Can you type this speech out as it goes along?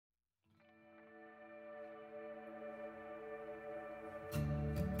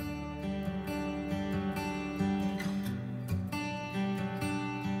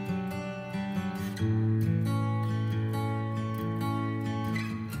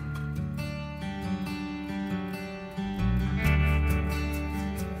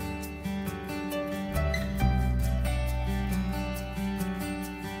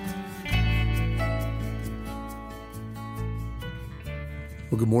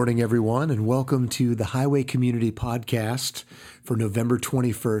Well, good morning, everyone, and welcome to the Highway Community Podcast for November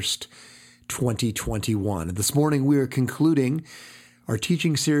 21st, 2021. And this morning, we are concluding our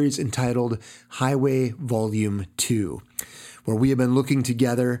teaching series entitled Highway Volume 2, where we have been looking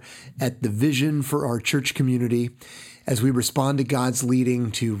together at the vision for our church community as we respond to God's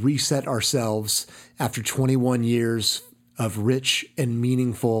leading to reset ourselves after 21 years of rich and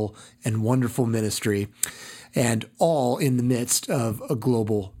meaningful and wonderful ministry, and all in the midst of a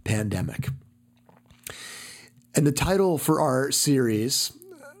global pandemic. And the title for our series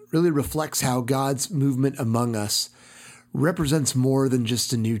really reflects how God's movement among us represents more than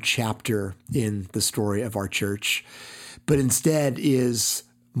just a new chapter in the story of our church, but instead is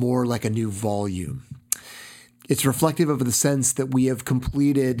more like a new volume. It's reflective of the sense that we have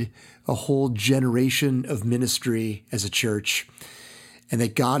completed a whole generation of ministry as a church, and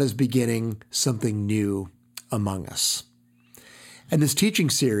that God is beginning something new among us. And this teaching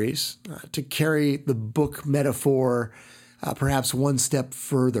series, to carry the book metaphor perhaps one step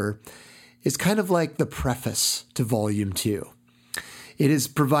further, is kind of like the preface to Volume 2. It has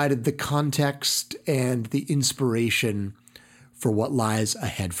provided the context and the inspiration for what lies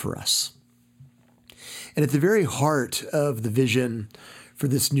ahead for us. And at the very heart of the vision for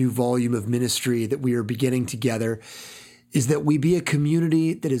this new volume of ministry that we are beginning together is that we be a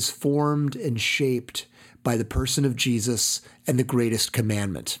community that is formed and shaped by the person of Jesus and the greatest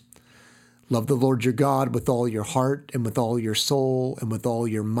commandment. Love the Lord your God with all your heart and with all your soul and with all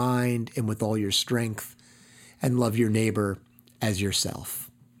your mind and with all your strength, and love your neighbor as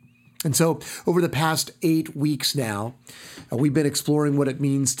yourself. And so over the past 8 weeks now, we've been exploring what it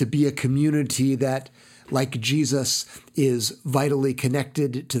means to be a community that, like Jesus, is vitally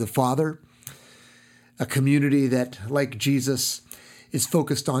connected to the Father, a community that, like Jesus, is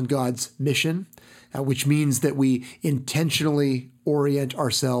focused on God's mission, which means that we intentionally orient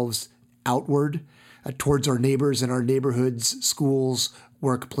ourselves outward towards our neighbors and our neighborhoods, schools,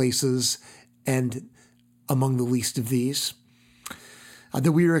 workplaces, and among the least of these.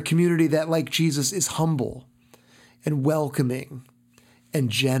 That we are a community that, like Jesus, is humble and welcoming and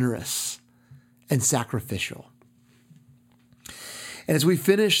generous and sacrificial. And as we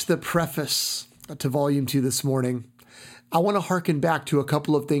finish the preface to Volume 2 this morning, I want to hearken back to a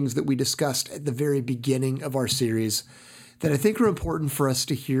couple of things that we discussed at the very beginning of our series that I think are important for us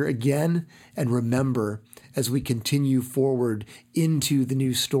to hear again and remember as we continue forward into the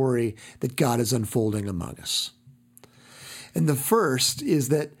new story that God is unfolding among us. And the first is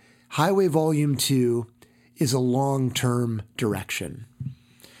that Highway Volume 2 is a long-term direction.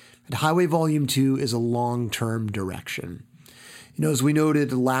 And Highway Volume 2 is a long-term direction. You know, as we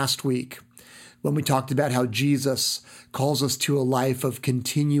noted last week, when we talked about how Jesus calls us to a life of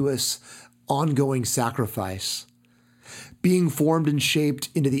continuous, ongoing sacrifice, being formed and shaped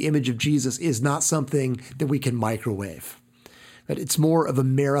into the image of Jesus is not something that we can microwave. But it's more of a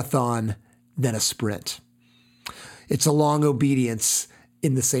marathon than a sprint. It's a long obedience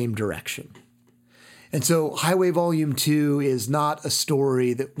in the same direction. And so Highway Volume 2 is not a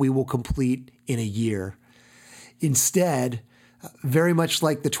story that we will complete in a year. Instead, very much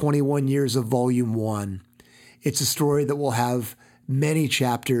like the 21 years of Volume 1, it's a story that will have many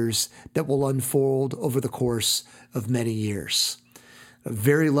chapters that will unfold over the course of many years.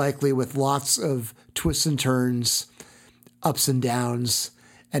 Very likely with lots of twists and turns, ups and downs,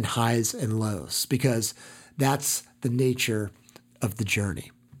 and highs and lows, because that's the nature of the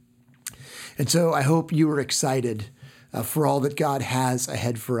journey. And so I hope you are excited for all that God has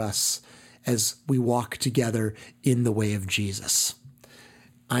ahead for us as we walk together in the way of Jesus.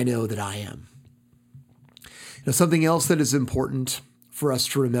 I know that I am. Now, something else that is important for us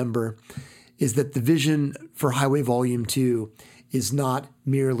to remember is that the vision for Highway Volume 2 is not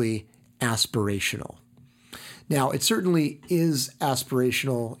merely aspirational. Now, it certainly is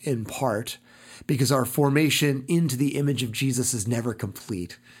aspirational in part because our formation into the image of Jesus is never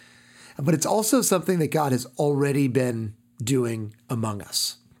complete. But it's also something that God has already been doing among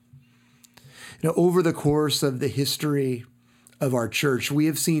us. You know, over the course of the history of our church, we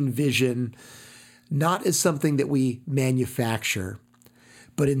have seen vision not as something that we manufacture,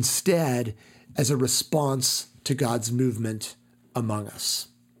 but instead as a response to God's movement among us.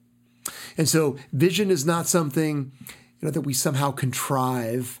 And so vision is not something, that we somehow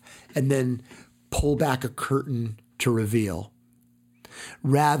contrive and then pull back a curtain to reveal.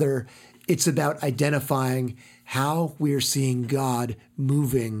 Rather, it's about identifying how we are seeing God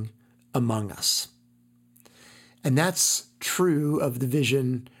moving among us. And that's true of the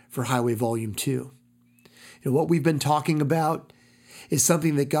vision for Highway Volume 2. What we've been talking about is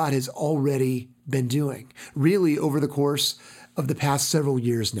something that God has already been doing, really over the course of the past several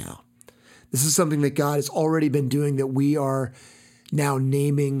years now. This is something that God has already been doing that we are now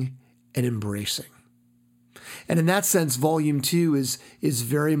naming and embracing. And in that sense, Volume 2 is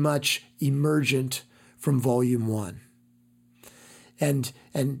very much emergent from Volume 1. And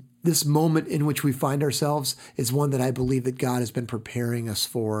this moment in which we find ourselves is one that I believe that God has been preparing us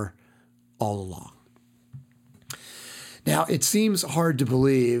for all along. Now, it seems hard to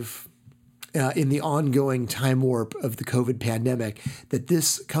believe in the ongoing time warp of the COVID pandemic that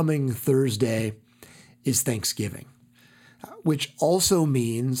this coming Thursday is Thanksgiving, which also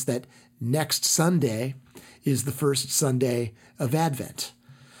means that next Sunday is the first Sunday of Advent,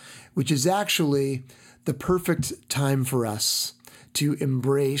 which is actually the perfect time for us to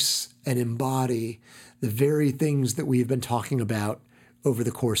embrace and embody the very things that we've been talking about over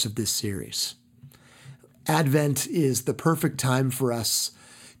the course of this series. Advent is the perfect time for us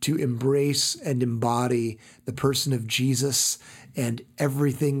to embrace and embody the person of Jesus and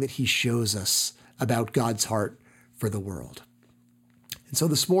everything that he shows us about God's heart for the world. And so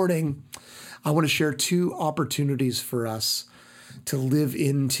this morning, I want to share two opportunities for us to live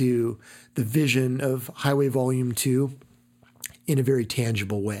into the vision of Highway Volume 2 in a very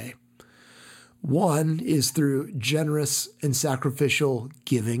tangible way. One is through generous and sacrificial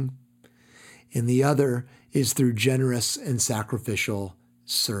giving, and the other is through generous and sacrificial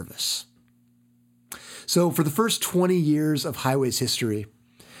service. So for the first 20 years of Highway's history,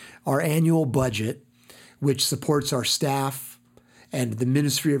 our annual budget, which supports our staff and the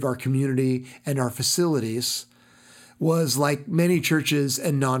ministry of our community and our facilities, was, like many churches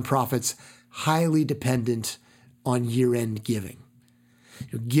and nonprofits, highly dependent on year-end giving.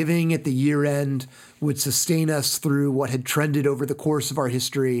 Giving at the year-end would sustain us through what had trended over the course of our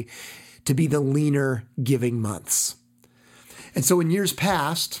history to be the leaner giving months. And so in years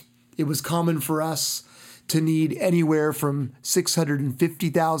past, it was common for us to need anywhere from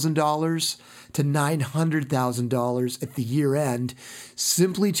 $650,000 to $900,000 at the year end,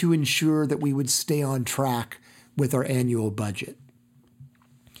 simply to ensure that we would stay on track with our annual budget.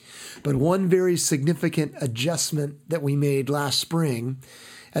 But one very significant adjustment that we made last spring,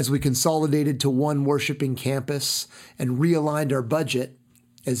 as we consolidated to one worshiping campus and realigned our budget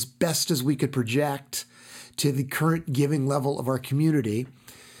as best as we could project to the current giving level of our community,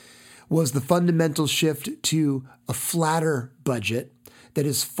 was the fundamental shift to a flatter budget that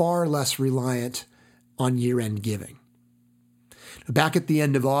is far less reliant on year-end giving. Back at the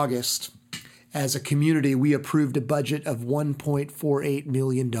end of August, as a community, we approved a budget of $1.48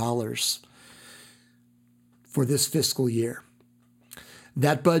 million for this fiscal year.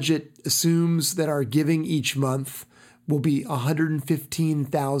 That budget assumes that our giving each month will be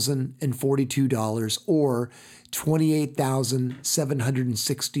 $115,042 or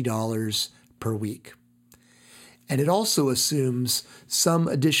 $28,760 per week. And it also assumes some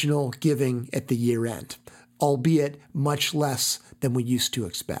additional giving at the year end, albeit much less than we used to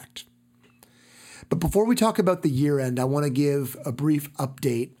expect. But before we talk about the year end, I want to give a brief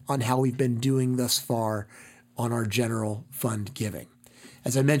update on how we've been doing thus far on our general fund giving.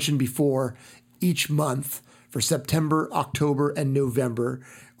 As I mentioned before, each month for September, October, and November,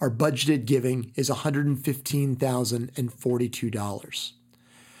 our budgeted giving is $115,042.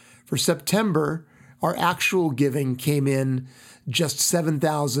 For September, our actual giving came in just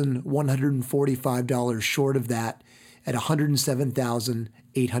 $7,145 short of that at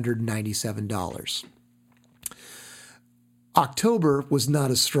 $107,897. October was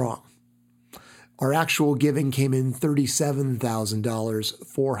not as strong. Our actual giving came in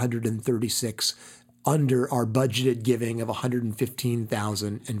 $37,436 under our budgeted giving of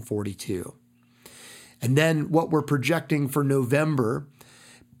 $115,042. And then what we're projecting for November,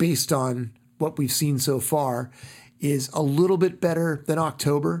 based on what we've seen so far, is a little bit better than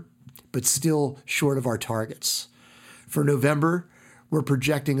October, but still short of our targets. For November, we're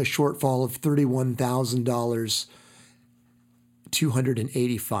projecting a shortfall of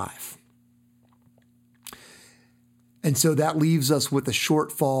 $31,285. And so that leaves us with a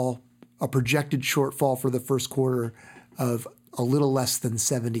projected shortfall for the first quarter of a little less than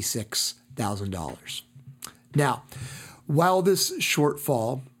 $76,000. Now, while this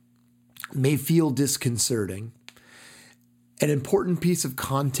shortfall may feel disconcerting, an important piece of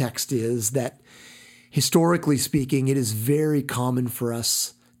context is that, historically speaking, it is very common for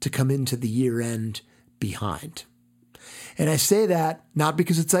us to come into the year end behind. And I say that not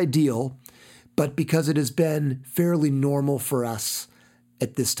because it's ideal, but because it has been fairly normal for us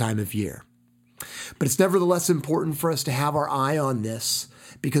at this time of year. But it's nevertheless important for us to have our eye on this,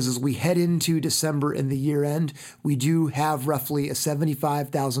 because as we head into December and the year end, we do have roughly a $75,000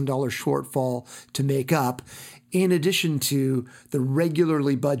 shortfall to make up in addition to the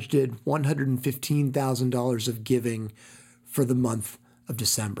regularly budgeted $115,000 of giving for the month of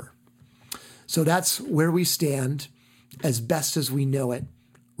December. So that's where we stand as best as we know it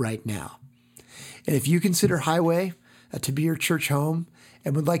right now. And if you consider Highway to be your church home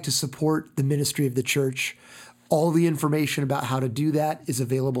and would like to support the ministry of the church, all the information about how to do that is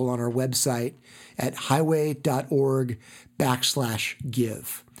available on our website at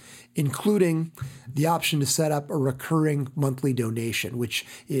highway.org/give, including the option to set up a recurring monthly donation, which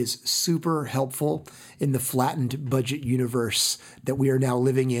is super helpful in the flattened budget universe that we are now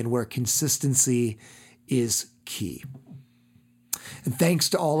living in, where consistency is key. And thanks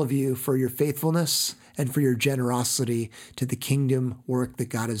to all of you for your faithfulness and for your generosity to the kingdom work that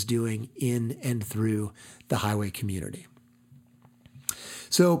God is doing in and through the Highway community.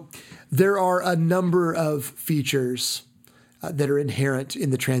 So there are a number of features that are inherent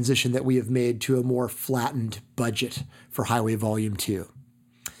in the transition that we have made to a more flattened budget for Highway Volume 2.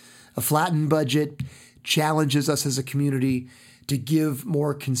 A flattened budget challenges us as a community to give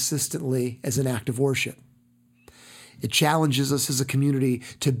more consistently as an act of worship. It challenges us as a community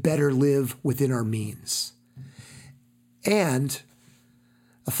to better live within our means. And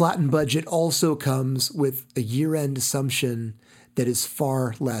a flattened budget also comes with a year-end assumption that is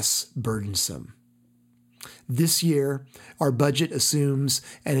far less burdensome. This year, our budget assumes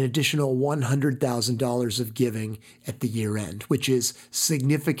an additional $100,000 of giving at the year end, which is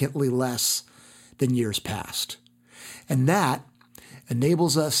significantly less than years past. And that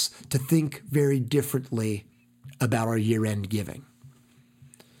enables us to think very differently about our year-end giving.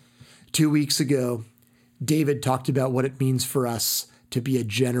 2 weeks ago, David talked about what it means for us to be a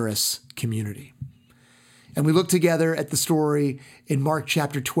generous community. And we looked together at the story in Mark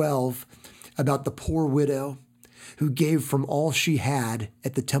chapter 12 about the poor widow who gave from all she had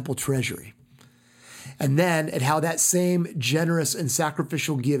at the temple treasury. And then at how that same generous and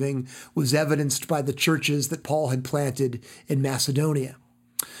sacrificial giving was evidenced by the churches that Paul had planted in Macedonia,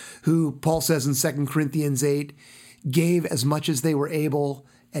 who, Paul says in 2 Corinthians 8, gave as much as they were able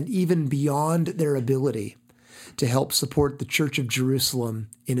and even beyond their ability to help support the church of Jerusalem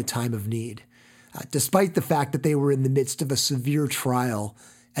in a time of need, despite the fact that they were in the midst of a severe trial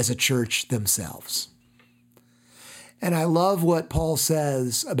as a church themselves. And I love what Paul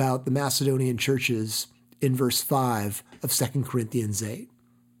says about the Macedonian churches in verse 5 of 2 Corinthians 8.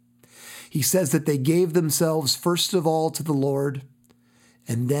 He says that they gave themselves first of all to the Lord,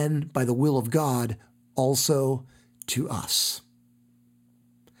 and then by the will of God also to us.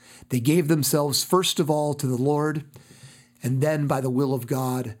 They gave themselves first of all to the Lord, and then by the will of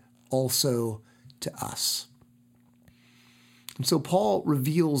God also to us. And so Paul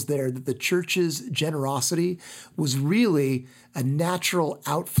reveals there that the church's generosity was really a natural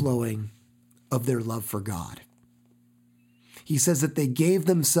outflowing of their love for God. He says that they gave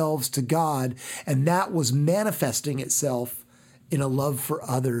themselves to God, and that was manifesting itself in a love for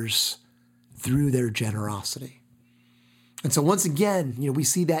others through their generosity. And so once again, we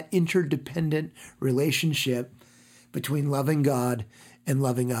see that interdependent relationship between loving God and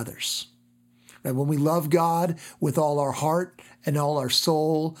loving others. Right? When we love God with all our heart and all our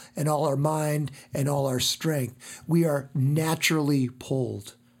soul and all our mind and all our strength, we are naturally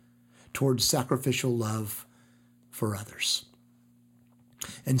pulled towards sacrificial love for others.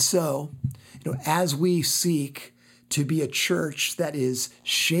 And so, as we seek to be a church that is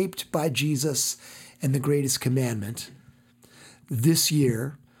shaped by Jesus and the greatest commandment, this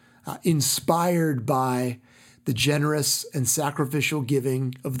year, inspired by the generous and sacrificial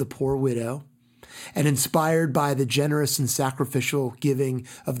giving of the poor widow, and inspired by the generous and sacrificial giving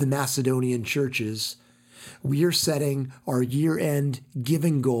of the Macedonian churches, we are setting our year-end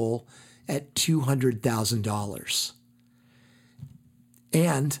giving goal at $200,000.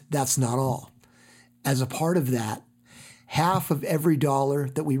 And that's not all. As a part of that, half of every dollar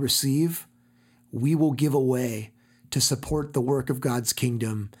that we receive, we will give away to support the work of God's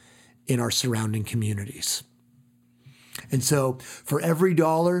kingdom in our surrounding communities. And so for every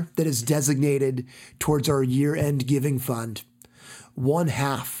dollar that is designated towards our year-end giving fund,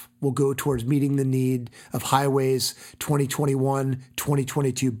 1/2 will go towards meeting the need of Highway's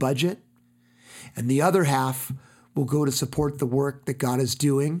 2021-2022 budget, and the other half will go to support the work that God is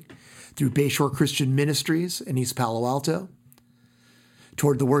doing through Bayshore Christian Ministries in East Palo Alto,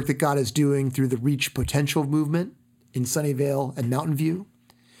 toward the work that God is doing through the Reach Potential movement in Sunnyvale and Mountain View,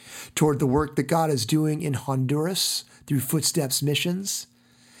 toward the work that God is doing in Honduras through Footsteps Missions,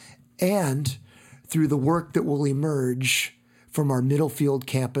 and through the work that will emerge from our Middlefield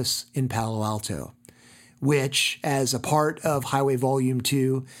campus in Palo Alto, which, as a part of Highway Volume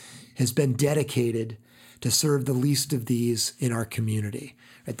 2, has been dedicated to serve the least of these in our community,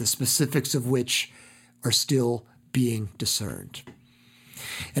 right? The specifics of which are still being discerned.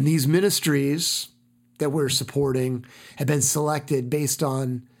 And these ministries that we're supporting have been selected based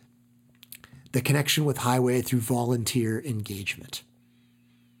on the connection with Highway through volunteer engagement.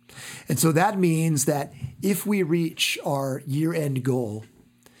 And so that means that if we reach our year-end goal,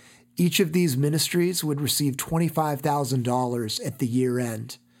 each of these ministries would receive $25,000 at the year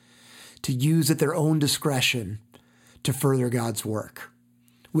end to use at their own discretion to further God's work,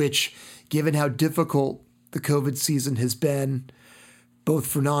 which, given how difficult the COVID season has been, both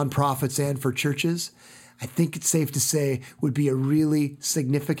for nonprofits and for churches, I think it's safe to say would be a really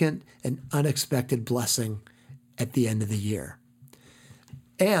significant and unexpected blessing at the end of the year.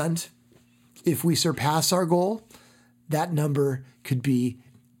 And if we surpass our goal, that number could be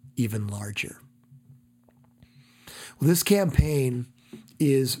even larger. Well, this campaign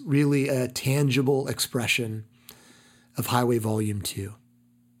is really a tangible expression of Highway Volume 2.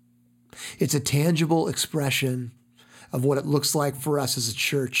 It's a tangible expression of what it looks like for us as a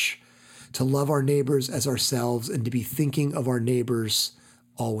church to love our neighbors as ourselves and to be thinking of our neighbors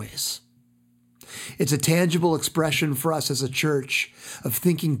always. It's a tangible expression for us as a church of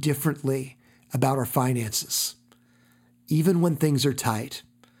thinking differently about our finances, even when things are tight,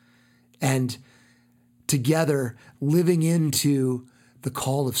 and together living into the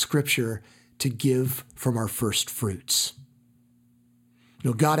call of Scripture to give from our first fruits.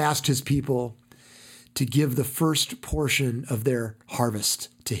 God asked his people to give the first portion of their harvest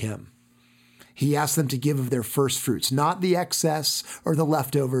to him. He asked them to give of their first fruits, not the excess or the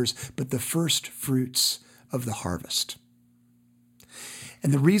leftovers, but the first fruits of the harvest.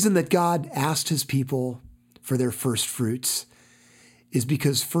 And the reason that God asked his people for their first fruits is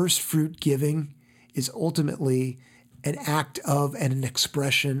because first fruit giving is ultimately an act of and an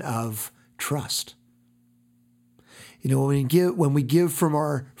expression of trust. When we give from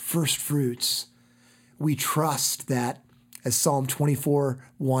our first fruits, we trust that, as Psalm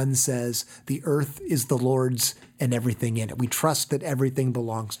 24:1 says, the earth is the Lord's and everything in it. We trust that everything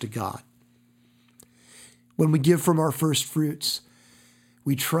belongs to God. When we give from our first fruits,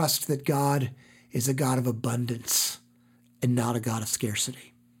 we trust that God is a God of abundance and not a God of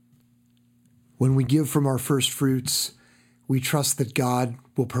scarcity. When we give from our first fruits, we trust that God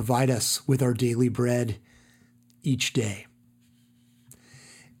will provide us with our daily bread each day.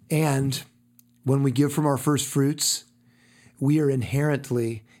 And when we give from our first fruits, we are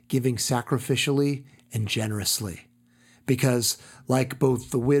inherently giving sacrificially and generously, because like both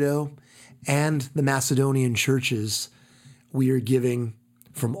the widow and the Macedonian churches, we are giving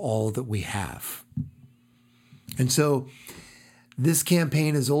from all that we have. And so this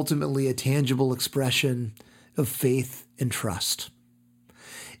campaign is ultimately a tangible expression of faith and trust.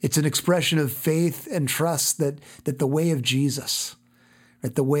 It's an expression of faith and trust that the way of Jesus,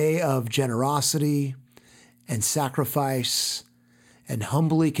 that the way of generosity and sacrifice and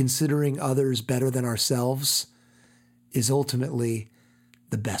humbly considering others better than ourselves is ultimately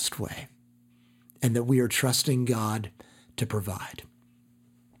the best way, and that we are trusting God to provide.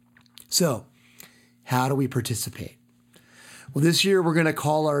 So, how do we participate? Well, this year we're going to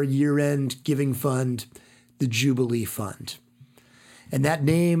call our year-end giving fund the Jubilee Fund. And that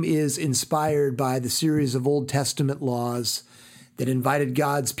name is inspired by the series of Old Testament laws that invited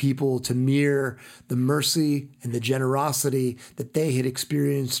God's people to mirror the mercy and the generosity that they had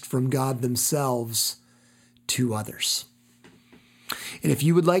experienced from God themselves to others. And if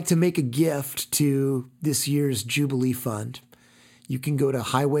you would like to make a gift to this year's Jubilee Fund, you can go to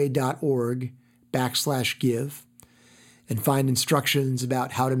highway.org/give and find instructions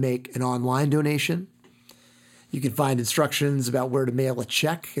about how to make an online donation. You can find instructions about where to mail a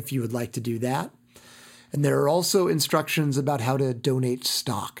check if you would like to do that. And there are also instructions about how to donate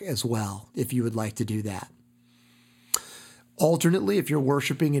stock as well, if you would like to do that. Alternately, if you're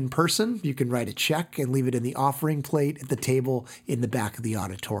worshiping in person, you can write a check and leave it in the offering plate at the table in the back of the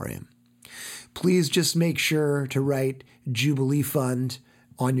auditorium. Please just make sure to write Jubilee Fund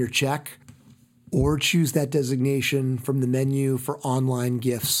on your check, or choose that designation from the menu for online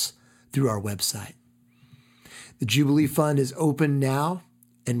gifts through our website. The Jubilee Fund is open now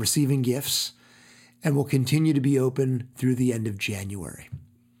and receiving gifts, and will continue to be open through the end of January.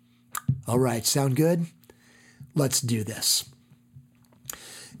 All right, sound good? Let's do this.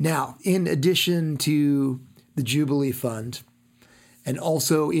 Now, in addition to the Jubilee Fund, and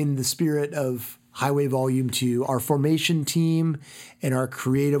also in the spirit of Highway Volume 2, our formation team and our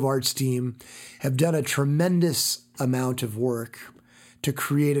creative arts team have done a tremendous amount of work to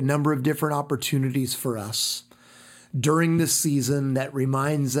create a number of different opportunities for us during this season that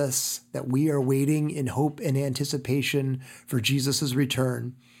reminds us that we are waiting in hope and anticipation for Jesus'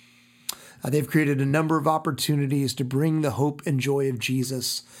 return. They've created a number of opportunities to bring the hope and joy of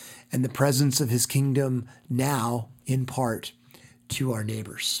Jesus and the presence of his kingdom now, in part, to our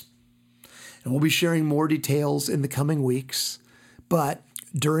neighbors. And we'll be sharing more details in the coming weeks, but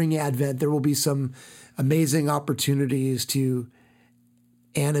during Advent, there will be some amazing opportunities to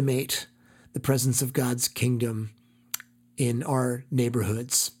animate the presence of God's kingdom in our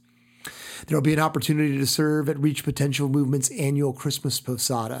neighborhoods. There will be an opportunity to serve at Reach Potential Movement's annual Christmas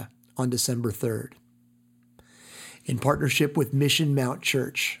Posada on December 3rd. In partnership with Mission Mount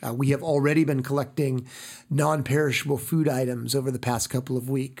Church, we have already been collecting non-perishable food items over the past couple of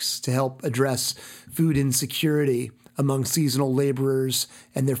weeks to help address food insecurity among seasonal laborers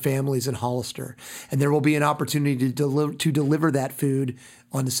and their families in Hollister. And there will be an opportunity to deliver that food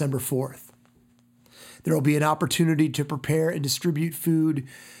on December 4th. There will be an opportunity to prepare and distribute food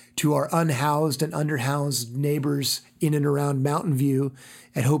to our unhoused and underhoused neighbors in and around Mountain View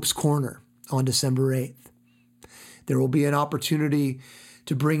at Hope's Corner on December 8th. There will be an opportunity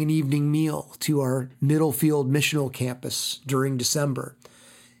to bring an evening meal to our Middlefield Missional Campus during December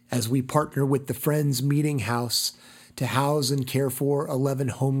as we partner with the Friends Meeting House to house and care for 11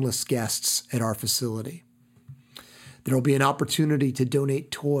 homeless guests at our facility. There will be an opportunity to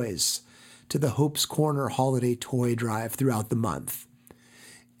donate toys to the Hope's Corner Holiday Toy Drive throughout the month.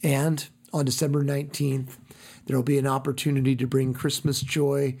 And on December 19th, there will be an opportunity to bring Christmas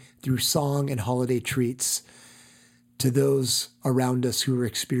joy through song and holiday treats to those around us who are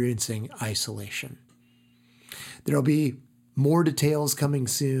experiencing isolation. There will be more details coming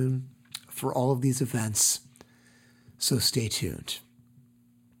soon for all of these events, so stay tuned.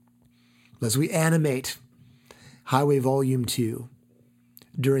 As we animate Highway Volume 2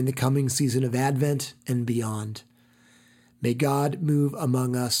 during the coming season of Advent and beyond, may God move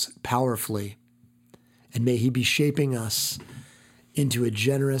among us powerfully, and may he be shaping us into a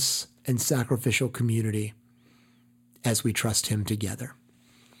generous and sacrificial community as we trust him together.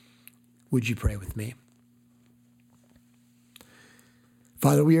 Would you pray with me?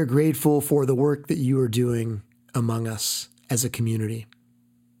 Father, we are grateful for the work that you are doing among us as a community.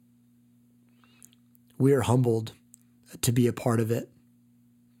 We are humbled to be a part of it.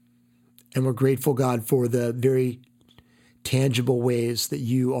 And we're grateful, God, for the very tangible ways that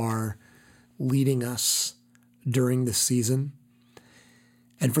you are leading us during this season,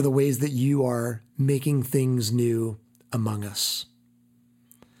 and for the ways that you are making things new among us.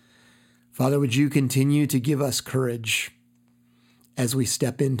 Father, would you continue to give us courage as we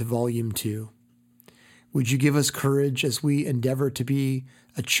step into Volume 2? Would you give us courage as we endeavor to be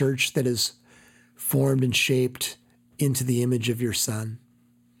a church that is formed and shaped into the image of your Son,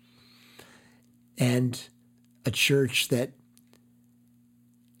 and a church that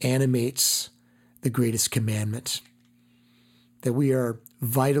animates the greatest commandment, that we are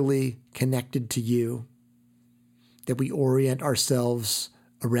vitally connected to you, that we orient ourselves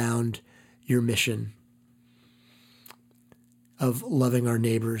around your mission of loving our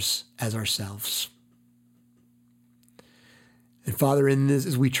neighbors as ourselves. And Father, in this,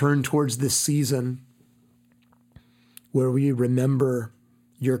 as we turn towards this season where we remember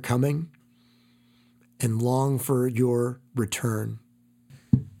your coming and long for your return,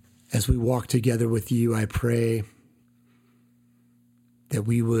 as we walk together with you, I pray that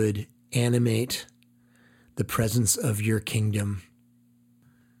we would animate the presence of your kingdom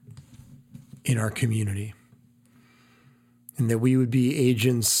in our community, and that we would be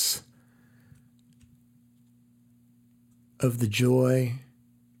agents of the joy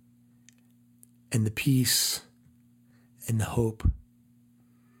and the peace and the hope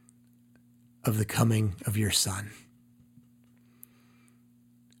of the coming of your Son.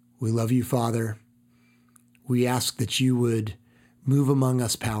 We love you, Father. We ask that you would move among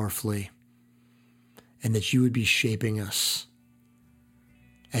us powerfully, and that you would be shaping us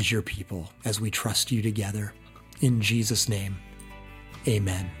as your people as we trust you together. In Jesus' name,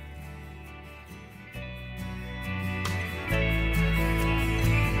 amen.